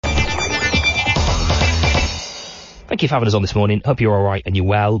Thank you for having us on this morning. Hope you're all right and you're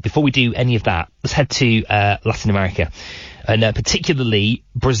well. Before we do any of that, let's head to Latin America, and particularly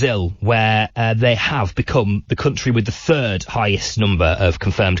Brazil, where they have become the country with the third highest number of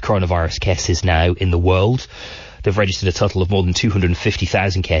confirmed coronavirus cases now in the world. They've registered a total of more than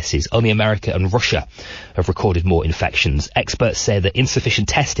 250,000 cases. Only America and Russia have recorded more infections. Experts say that insufficient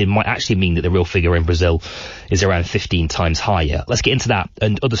testing might actually mean that the real figure in Brazil is around 15 times higher. Let's get into that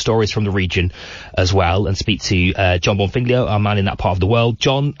and other stories from the region as well, and speak to John Bonfiglio, our man in that part of the world.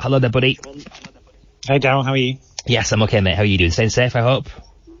 John, hello there, buddy. Hey, Darryl, how are you? Yes, I'm okay, mate. How are you doing? Staying safe, I hope?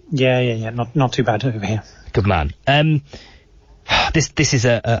 Yeah. Not too bad over here. Good man. This is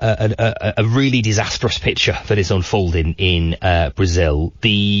a really disastrous picture that is unfolding in Brazil.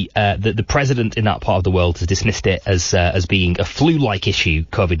 The president in that part of the world has dismissed it as being a flu-like issue,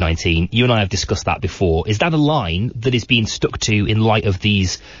 COVID-19. You and I have discussed that before. Is that a line that is being stuck to in light of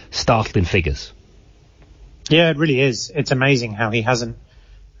these startling figures? Yeah, it really is. It's amazing how he hasn't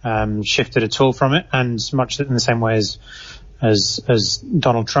shifted at all from it, and much in the same way as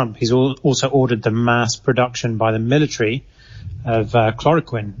Donald Trump. He's also ordered the mass production by the military of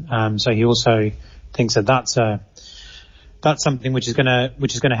chloroquine. So he also thinks that that's something which is going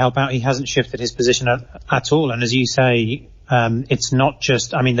to help out. He hasn't shifted his position at all. And as you say, it's not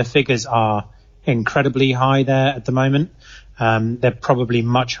just, I mean, the figures are incredibly high there at the moment. They're probably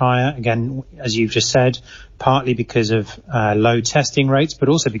much higher, again, as you've just said, partly because of low testing rates, but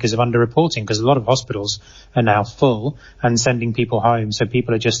also because of underreporting, because a lot of hospitals are now full and sending people home. So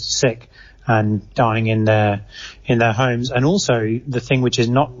people are just sick and dying in their homes. And also the thing which is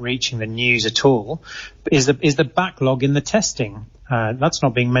not reaching the news at all is the backlog in the testing. That's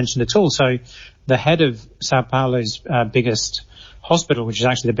not being mentioned at all. So the head of Sao Paulo's biggest hospital, which is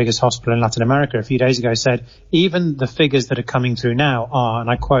actually the biggest hospital in Latin America, a few days ago said even the figures that are coming through now are, and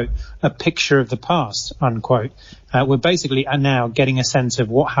I quote, a picture of the past, unquote. We're basically now getting a sense of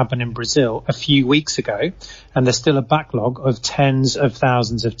what happened in Brazil a few weeks ago, and there's still a backlog of tens of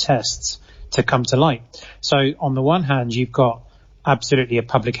thousands of tests to come to light. So on the one hand, you've got absolutely a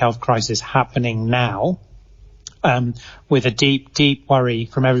public health crisis happening now, with a deep worry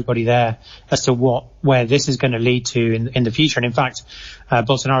from everybody there as to where this is going to lead to in the future. And in fact,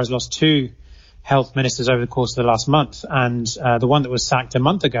 Bolsonaro has lost 2 health ministers over the course of the last month, and the one that was sacked a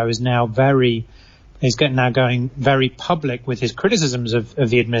month ago is now going very public with his criticisms of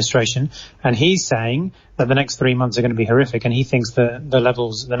the administration, and he's saying that the next 3 months are going to be horrific, and he thinks that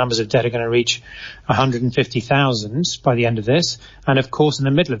the numbers of dead are going to reach 150,000 by the end of this. And of course, in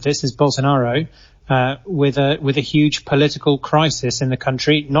the middle of this is Bolsonaro, with a huge political crisis in the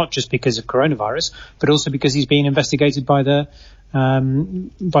country, not just because of coronavirus, but also because he's being investigated by the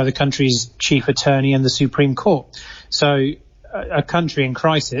country's chief attorney and the Supreme Court. So a country in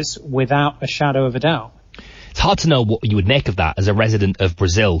crisis without a shadow of a doubt. It's hard to know what you would make of that as a resident of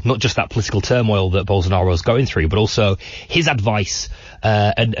Brazil, not just that political turmoil that Bolsonaro is going through, but also his advice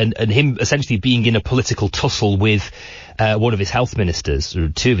and him essentially being in a political tussle with one of his health ministers, or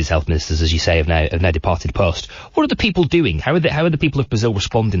 2 of his health ministers, as you say, have now departed post. What are the people doing? How are the people of Brazil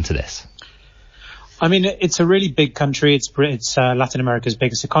responding to this? I mean, it's a really big country. It's Latin America's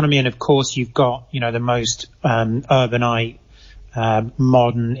biggest economy, and of course you've got the most urbanite,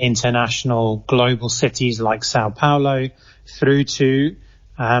 modern, international, global cities like Sao Paulo, through to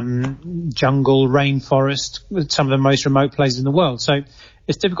jungle, rainforest, some of the most remote places in the world. So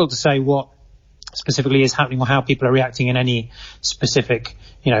it's difficult to say what specifically is happening or how people are reacting in any specific,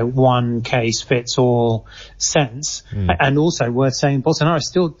 one case fits all sense. And also worth saying, Bolsonaro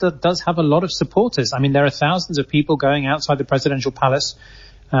still does have a lot of supporters. I mean, there are thousands of people going outside the presidential palace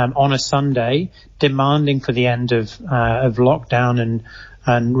on a Sunday, demanding for the end of lockdown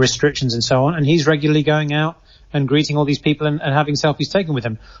and restrictions and so on. And he's regularly going out and greeting all these people and having selfies taken with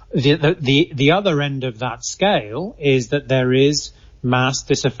him. The other end of that scale is that there is mass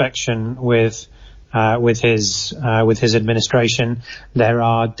disaffection with his administration. There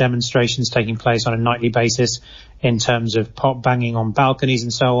are demonstrations taking place on a nightly basis in terms of pot banging on balconies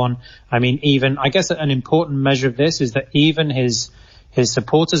and so on. I mean, I guess an important measure of this is that even his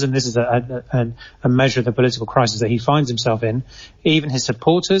supporters, and this is a measure of the political crisis that he finds himself in, even his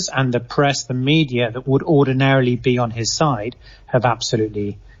supporters and the press, the media that would ordinarily be on his side have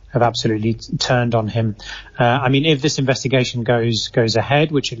absolutely turned on him. I mean, if this investigation goes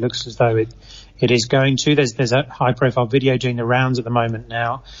ahead, which it looks as though it is going to, there's a high profile video doing the rounds at the moment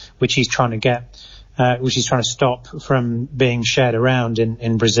now, which he's trying to get which he's trying to stop from being shared around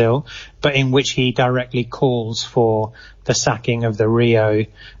in Brazil, but in which he directly calls for the sacking of the Rio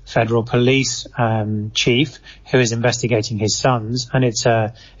Federal Police chief, who is investigating his sons. And it's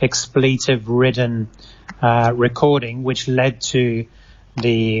a expletive-ridden recording which led to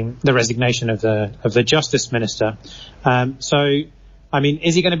the resignation of the Justice Minister. So, I mean,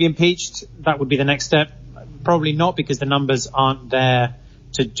 is he going to be impeached? That would be the next step. Probably not, because the numbers aren't there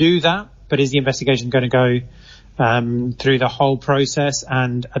to do that. But is the investigation going to go through the whole process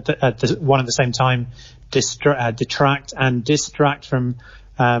and at the same time detract and distract from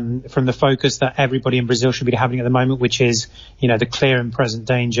the focus that everybody in Brazil should be having at the moment, which is, the clear and present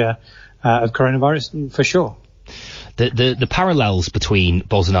danger of coronavirus? For sure. The parallels between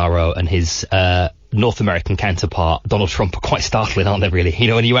Bolsonaro and his North American counterpart, Donald Trump, are quite startling, aren't they, really?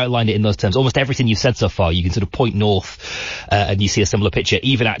 When you outlined it in those terms, almost everything you've said so far, you can sort of point north and you see a similar picture.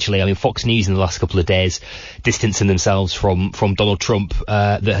 Even actually, Fox News in the last couple of days distancing themselves from Donald Trump,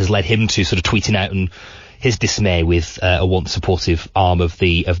 that has led him to sort of tweeting out and his dismay with a once supportive arm of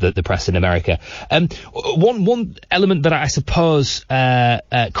the press in America. One element that I suppose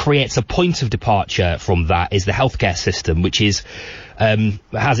creates a point of departure from that is the healthcare system, which is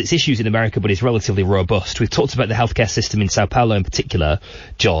has its issues in America, but is relatively robust. We've talked about the healthcare system in Sao Paulo in particular,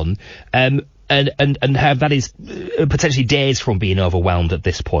 John, and how that is potentially days from being overwhelmed at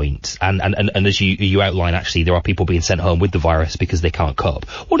this point. And as you outline, actually, there are people being sent home with the virus because they can't cope.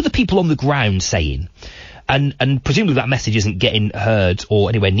 What are the people on the ground saying? And presumably that message isn't getting heard or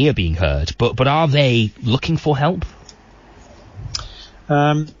anywhere near being heard, but are they looking for help?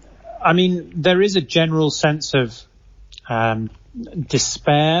 There is a general sense of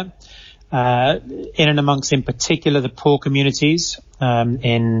despair in and amongst, in particular, the poor communities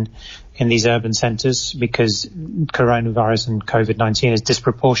in these urban centres, because coronavirus and COVID-19 is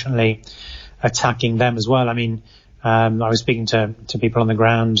disproportionately attacking them as well. I was speaking to people on the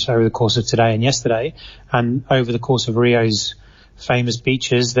ground over the course of today and yesterday, and over the course of Rio's famous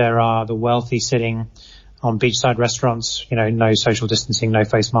beaches, there are the wealthy sitting on beachside restaurants, no social distancing, no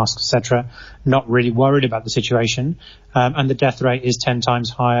face masks, etc., not really worried about the situation, and the death rate is 10 times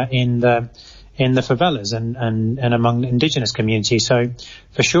higher in the favelas and among indigenous communities. So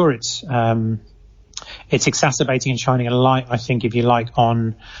for sure it's exacerbating and shining a light, I think, if you like,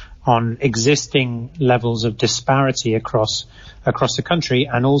 on existing levels of disparity across the country.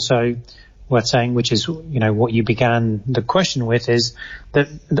 And also worth saying, which is, what you began the question with, is that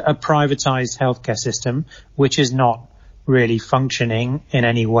a privatized healthcare system, which is not really functioning in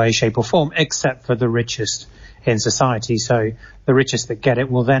any way, shape or form, except for the richest in society. So the richest that get it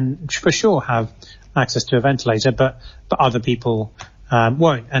will then for sure have access to a ventilator, but other people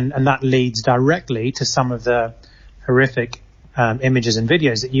won't. And that leads directly to some of the horrific images and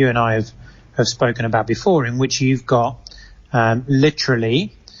videos that you and I have spoken about before, in which you've got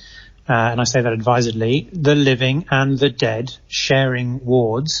literally, and I say that advisedly, the living and the dead sharing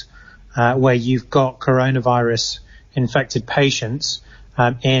wards, where you've got coronavirus infected patients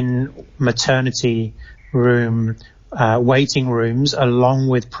in maternity room waiting rooms along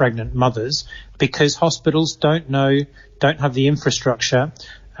with pregnant mothers, because hospitals don't have the infrastructure,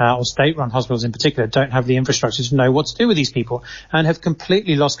 or state-run hospitals in particular don't have the infrastructure to know what to do with these people, and have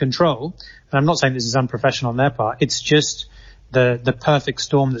completely lost control. And I'm not saying this is unprofessional on their part, it's just the perfect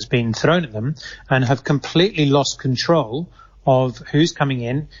storm that's been thrown at them, and have completely lost control of who's coming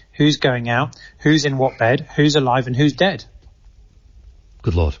in, who's going out, who's in what bed, who's alive and who's dead.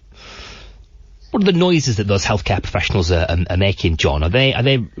 Good Lord. What are the noises that those healthcare professionals are making, John? Are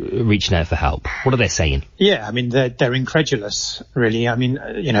they reaching out for help? What are they saying? Yeah, they're incredulous, really.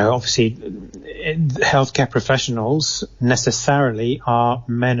 Obviously, healthcare professionals necessarily are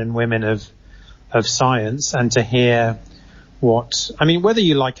men and women of science, and to hear whether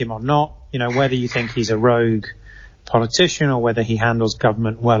you like him or not, whether you think he's a rogue politician or whether he handles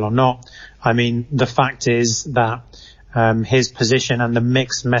government well or not, the fact is that his position and the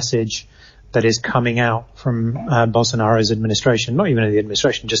mixed message that is coming out from Bolsonaro's administration, not even the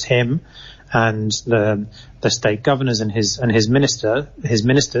administration, just him and the state governors and his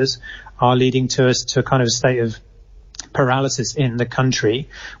ministers, are leading to us to a kind of state of paralysis in the country,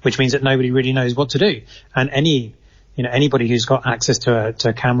 which means that nobody really knows what to do. And anybody who's got access to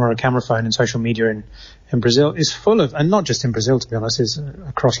a camera or a camera phone and social media in Brazil is full of, and not just in Brazil, to be honest, is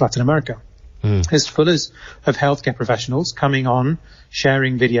across Latin America, is full of healthcare professionals coming on,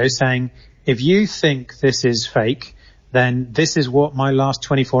 sharing videos saying, if you think this is fake, then this is what my last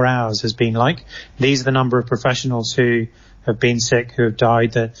 24 hours has been like. These are the number of professionals who have been sick, who have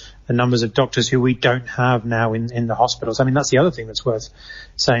died, the numbers of doctors who we don't have now in the hospitals. I mean, that's the other thing that's worth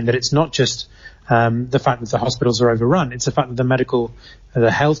saying, that it's not just the fact that the hospitals are overrun. It's the fact that the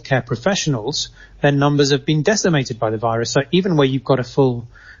healthcare professionals, their numbers have been decimated by the virus. So even where you've got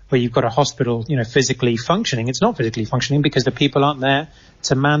a hospital, physically functioning, it's not physically functioning because the people aren't there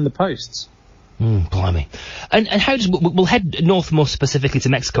to man the posts. Blimey. And how we'll head north more specifically to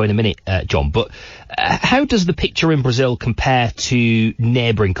Mexico in a minute, John, but how does the picture in Brazil compare to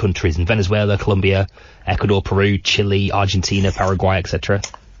neighbouring countries in Venezuela, Colombia, Ecuador, Peru, Chile, Argentina, Paraguay, etc.?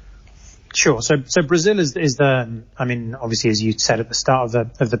 Sure. So Brazil is obviously, as you said at the start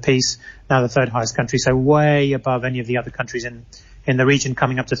of the piece, now the third highest country, so way above any of the other countries in the region,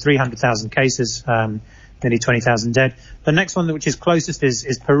 coming up to 300,000 cases, nearly 20,000 dead. The next one, which is closest,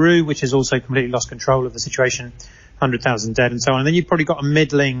 is Peru, which has also completely lost control of the situation, 100,000 dead and so on. And then you've probably got a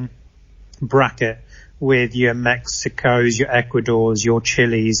middling bracket with your Mexicos, your Ecuadors, your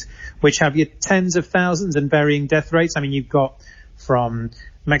Chiles, which have your tens of thousands and varying death rates. I mean, you've got from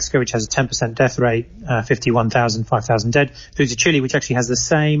Mexico, which has a 10% death rate, 51,000, 5,000 dead, through to Chile, which actually has the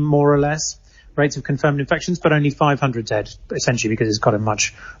same, more or less, rates of confirmed infections, but only 500 dead, essentially because it's got a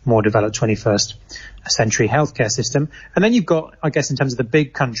much more developed 21st century healthcare system. And then you've got, I guess, in terms of the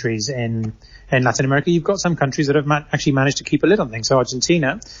big countries in Latin America, you've got some countries that have actually managed to keep a lid on things. So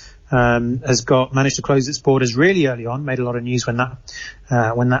Argentina has managed to close its borders really early on, made a lot of news when that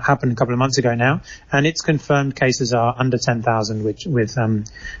happened a couple of months ago now, and its confirmed cases are under 10,000, with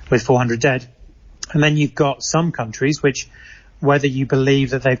 400 dead. And then you've got some countries which, whether you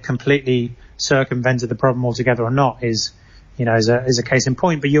believe that they've completely circumvented the problem altogether or not is a case in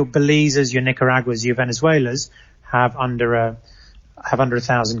point. But your Belizes, your Nicaraguas, your Venezuelas have under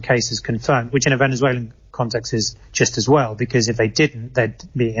 1,000 cases confirmed, which in a Venezuelan context is just as well, because if they didn't, they'd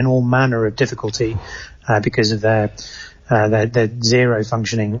be in all manner of difficulty because of their zero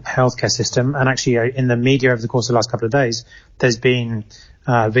functioning healthcare system. And actually, in the media over the course of the last couple of days, there's been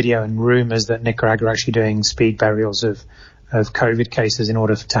video and rumours that Nicaragua are actually doing speed burials of COVID cases in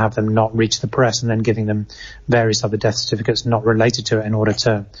order to have them not reach the press, and then giving them various other death certificates not related to it in order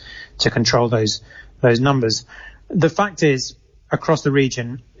to control those numbers. The fact is, across the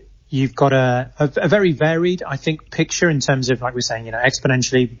region, you've got a very varied, I think, picture in terms of, like we're saying,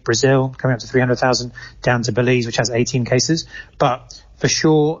 exponentially, Brazil coming up to 300,000, down to Belize, which has 18 cases. But for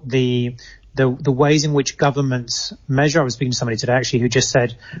sure, the ways in which governments measure, I was speaking to somebody today actually who just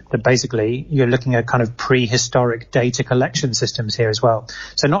said that basically you're looking at kind of prehistoric data collection systems here as well.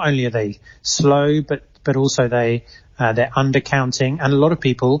 So not only are they slow, but also they're undercounting, and a lot of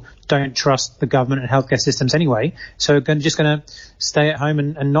people don't trust the government and healthcare systems anyway, so just going to stay at home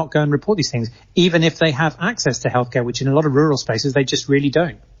and not go and report these things, even if they have access to healthcare, which in a lot of rural spaces they just really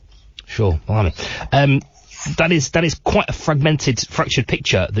don't. Sure. Well, that is quite a fractured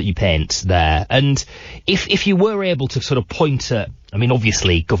picture that you paint there. And if you were able to sort of point at, I mean,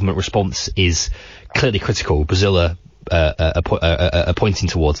 obviously government response is clearly critical. Brazil are pointing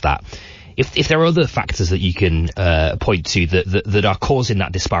towards that. If there are other factors that you can point to that are causing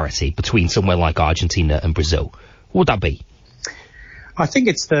that disparity between somewhere like Argentina and Brazil, what would that be? I think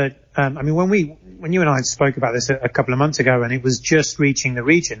it's when you and I spoke about this a couple of months ago, and it was just reaching the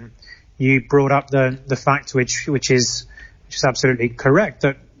region, you brought up the fact which is absolutely correct,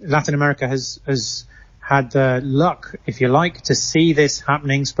 that Latin America has had the luck, if you like, to see this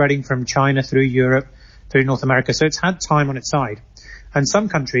happening, spreading from China through Europe, through North America. So it's had time on its side. And some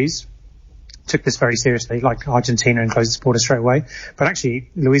countries took this very seriously, like Argentina, and closed its border straight away. But actually,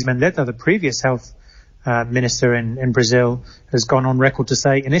 Luiz Mandetta, the previous health minister in Brazil, has gone on record to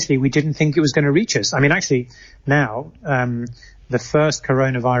say, initially, we didn't think it was going to reach us. I mean, actually, now, the first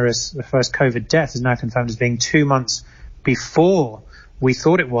coronavirus, the first COVID death is now confirmed as being 2 months before we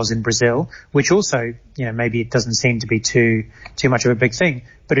thought it was in Brazil, which also, maybe it doesn't seem to be too much of a big thing,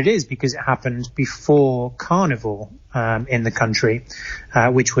 but it is, because it happened before Carnival in the country,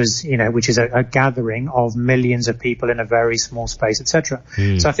 which is a gathering of millions of people in a very small space, etc.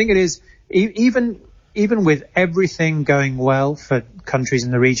 So I think it is, even with everything going well for countries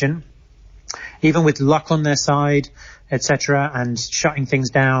in the region, even with luck on their side, etc., and shutting things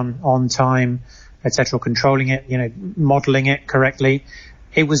down on time, etc., controlling it, modeling it correctly,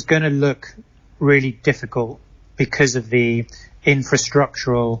 it was going to look really difficult because of the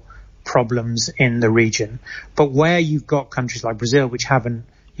infrastructural problems in the region. But where you've got countries like Brazil, which haven't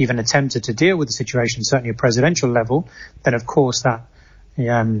even attempted to deal with the situation, certainly at presidential level, then of course that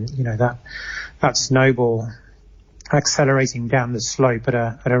snowball accelerating down the slope at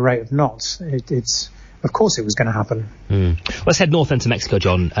a rate of knots, it's of course it was going to happen. Let's head north into Mexico,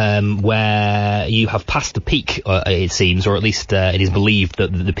 John, where you have passed the peak, it seems, or at least it is believed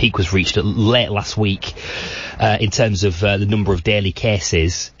that the peak was reached late last week in terms of the number of daily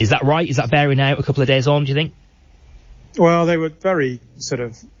cases. Is that right? Is that bearing out a couple of days on, do you think? Well, they were very sort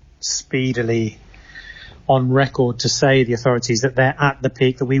of speedily on record to say, the authorities, that they're at the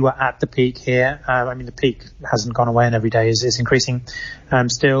peak, that we were at the peak here. I mean, the peak hasn't gone away, and every day is increasing.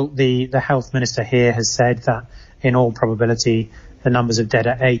 Still, the health minister here has said that in all probability the numbers of dead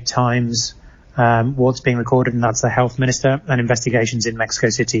are 8 times what's being recorded, and that's the health minister. And investigations in Mexico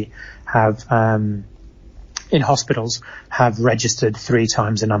City have in hospitals have registered 3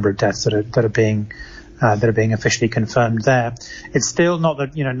 times the number of deaths that are being officially confirmed there. It's still not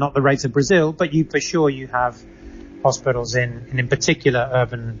the rates of Brazil, but you have hospitals in particular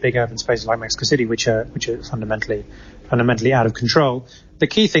big urban spaces like Mexico City, which are fundamentally out of control. The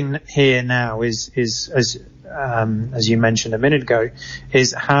key thing here now is as you mentioned a minute ago,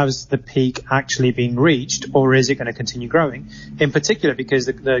 is has the peak actually been reached, or is it going to continue growing? In particular, because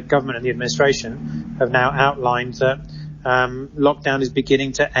the government and the administration have now outlined that lockdown is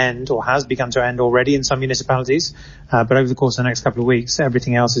beginning to end, or has begun to end already in some municipalities, but over the course of the next couple of weeks,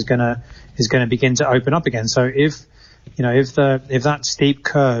 everything else is going to begin to open up again. So if that steep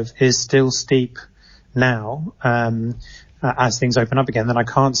curve is still steep now, as things open up again, then I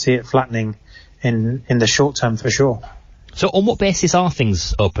can't see it flattening in the short term for sure. So on what basis are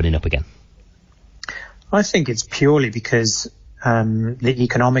things opening up again? I think it's purely because the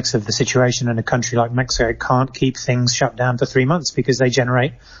economics of the situation in a country like Mexico can't keep things shut down for 3 months, because they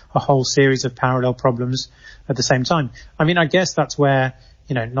generate a whole series of parallel problems at the same time. I mean, I guess that's where,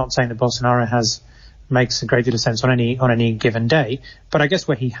 not saying that Bolsonaro makes a great deal of sense on any given day, but I guess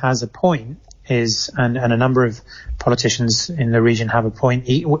where he has a point is, and a number of politicians in the region have a point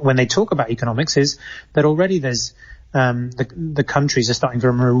when they talk about economics, is that already there's the countries are starting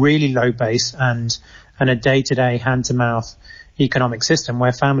from a really low base and a day-to-day, hand-to-mouth economic system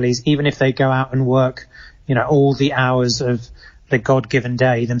where families, even if they go out and work, all the hours of the God-given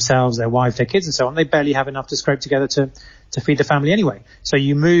day themselves, their wife, their kids and so on, they barely have enough to scrape together to feed the family anyway. So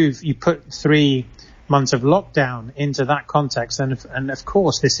you put 3 months of lockdown into that context, and of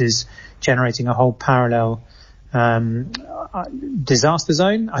course this is generating a whole parallel disaster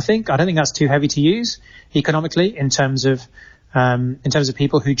zone. I don't think that's too heavy to use economically in terms of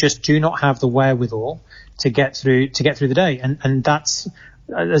people who just do not have the wherewithal to get through the day, and that's,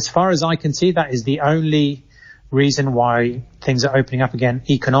 as far as I can see, that is the only reason why things are opening up again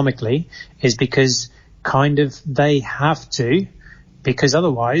economically, is because kind of they have to, because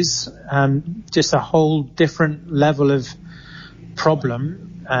otherwise just a whole different level of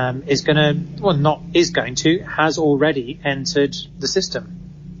problem has already entered the system.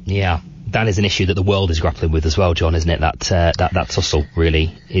 Yeah, that is an issue that the world is grappling with as well, John, isn't it? That tussle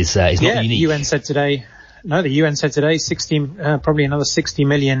really is not unique. The UN said today, probably another 60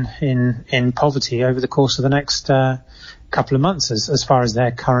 million in poverty over the course of the next couple of months, as far as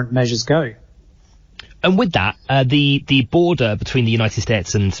their current measures go. And with that, the border between the United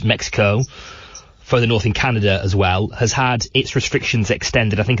States and Mexico, further north in Canada as well, has had its restrictions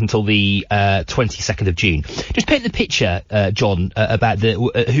extended, I think, until the 22nd of June. Just paint the picture, John, about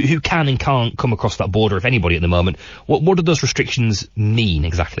who can and can't come across that border, if anybody at the moment. What do those restrictions mean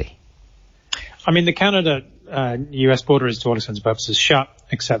exactly? I mean, the Canada-US border is, to all intents and purposes, shut,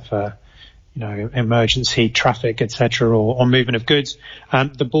 except for emergency traffic, etc., or movement of goods.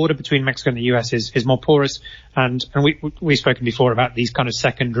 The border between Mexico and the US is more porous, and we've spoken before about these kind of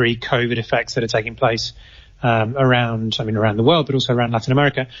secondary COVID effects that are taking place around the world, but also around Latin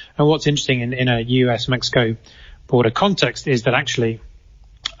America. And what's interesting in a US-Mexico border context is that actually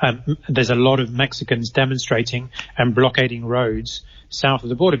there's a lot of Mexicans demonstrating and blockading roads south of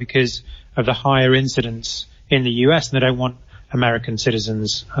the border because of the higher incidence in the US, and they don't want American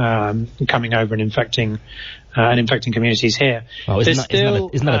citizens coming over and infecting communities here. Oh, isn't that a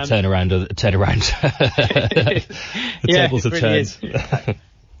turnaround? The tables have turned.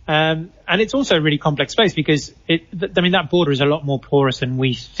 And it's also a really complex space because that border is a lot more porous than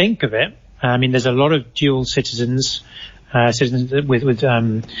we think of it. I mean, there's a lot of dual citizens with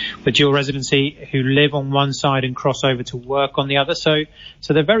dual residency who live on one side and cross over to work on the other. So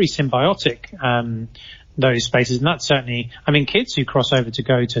they're very symbiotic. Those spaces, and that's certainly, kids who cross over to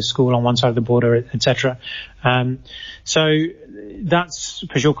go to school on one side of the border, etc. So that's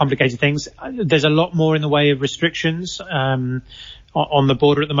for sure complicated things. There's a lot more in the way of restrictions on the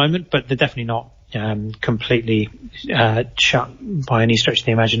border at the moment, but they're definitely not completely shut by any stretch of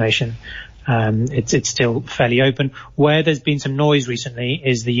the imagination. it's still fairly open. Where there's been some noise recently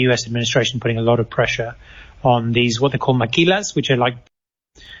is the US administration putting a lot of pressure on these, what they call maquilas, which are like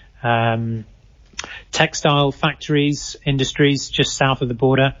textile factories, industries just south of the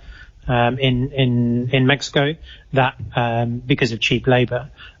border in Mexico, that because of cheap labor,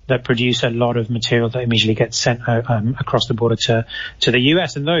 that produce a lot of material that immediately gets sent across the border to the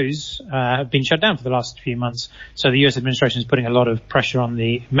US, and those have been shut down for the last few months. So the US administration is putting a lot of pressure on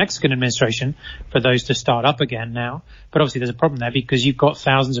the Mexican administration for those to start up again now. But obviously there's a problem there, because you've got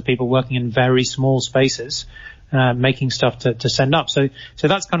thousands of people working in very small spaces, making stuff to send up. So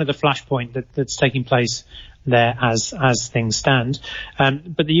that's kind of the flashpoint that's taking place there as things stand.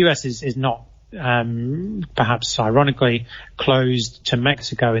 But the US is not, perhaps ironically, closed to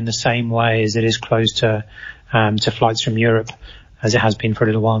Mexico in the same way as it is closed to flights from Europe, as it has been for a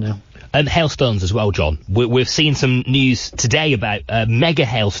little while now. And hailstones as well, John. We've seen some news today about mega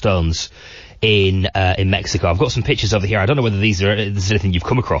hailstones in Mexico. I've got some pictures over here. I don't know whether this is anything you've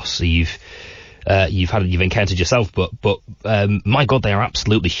come across, you've encountered yourself, but my God, they are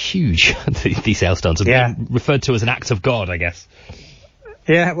absolutely huge. These hailstones are being referred to as an act of God, I guess.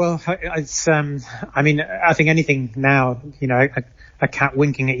 Yeah, well, it's, I mean, I think anything now, a cat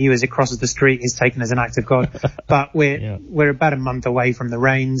winking at you as it crosses the street is taken as an act of God. But we're about a month away from the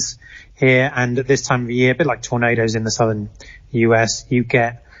rains here, and at this time of year, a bit like tornadoes in the southern US, you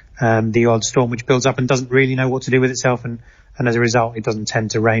get the odd storm which builds up and doesn't really know what to do with itself, and as a result, it doesn't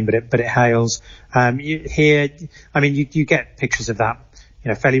tend to rain, but it hails. You get pictures of that,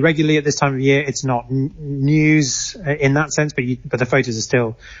 fairly regularly at this time of year. It's not news in that sense, but the photos are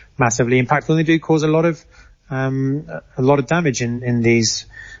still massively impactful, and they do cause a lot of damage in these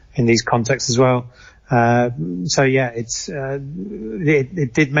contexts as well. It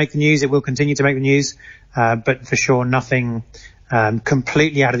did make the news. It will continue to make the news, but for sure nothing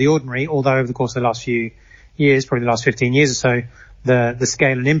completely out of the ordinary. Although over the course of the last few years, probably the last 15 years or so, the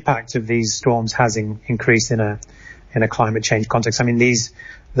scale and impact of these storms has increased in a climate change context. I mean,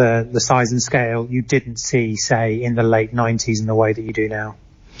 the size and scale you didn't see, say, in the late 90s in the way that you do now.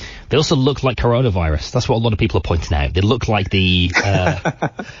 They also look like coronavirus. That's what a lot of people are pointing out. They look like the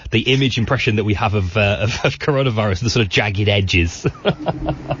image impression that we have of coronavirus, the sort of jagged edges.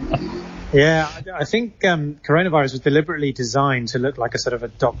 Yeah, I think coronavirus was deliberately designed to look like a sort of a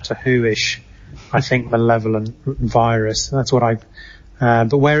Doctor Who-ish, I think, malevolent virus. That's what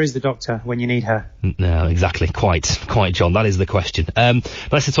but where is the doctor when you need her? No, exactly. Quite, John. That is the question.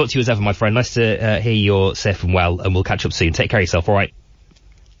 Nice to talk to you as ever, my friend. Nice to hear you're safe and well, and we'll catch up soon. Take care of yourself, all right?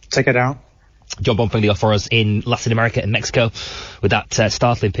 Take it out. John Bonfiglio for us in Latin America and Mexico, with that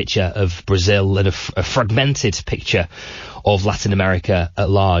startling picture of Brazil and a fragmented picture of Latin America at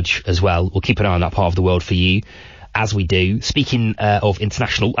large as well. We'll keep an eye on that part of the world for you, as we do. Speaking of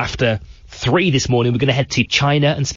international, after 3 this morning, we're going to head to China and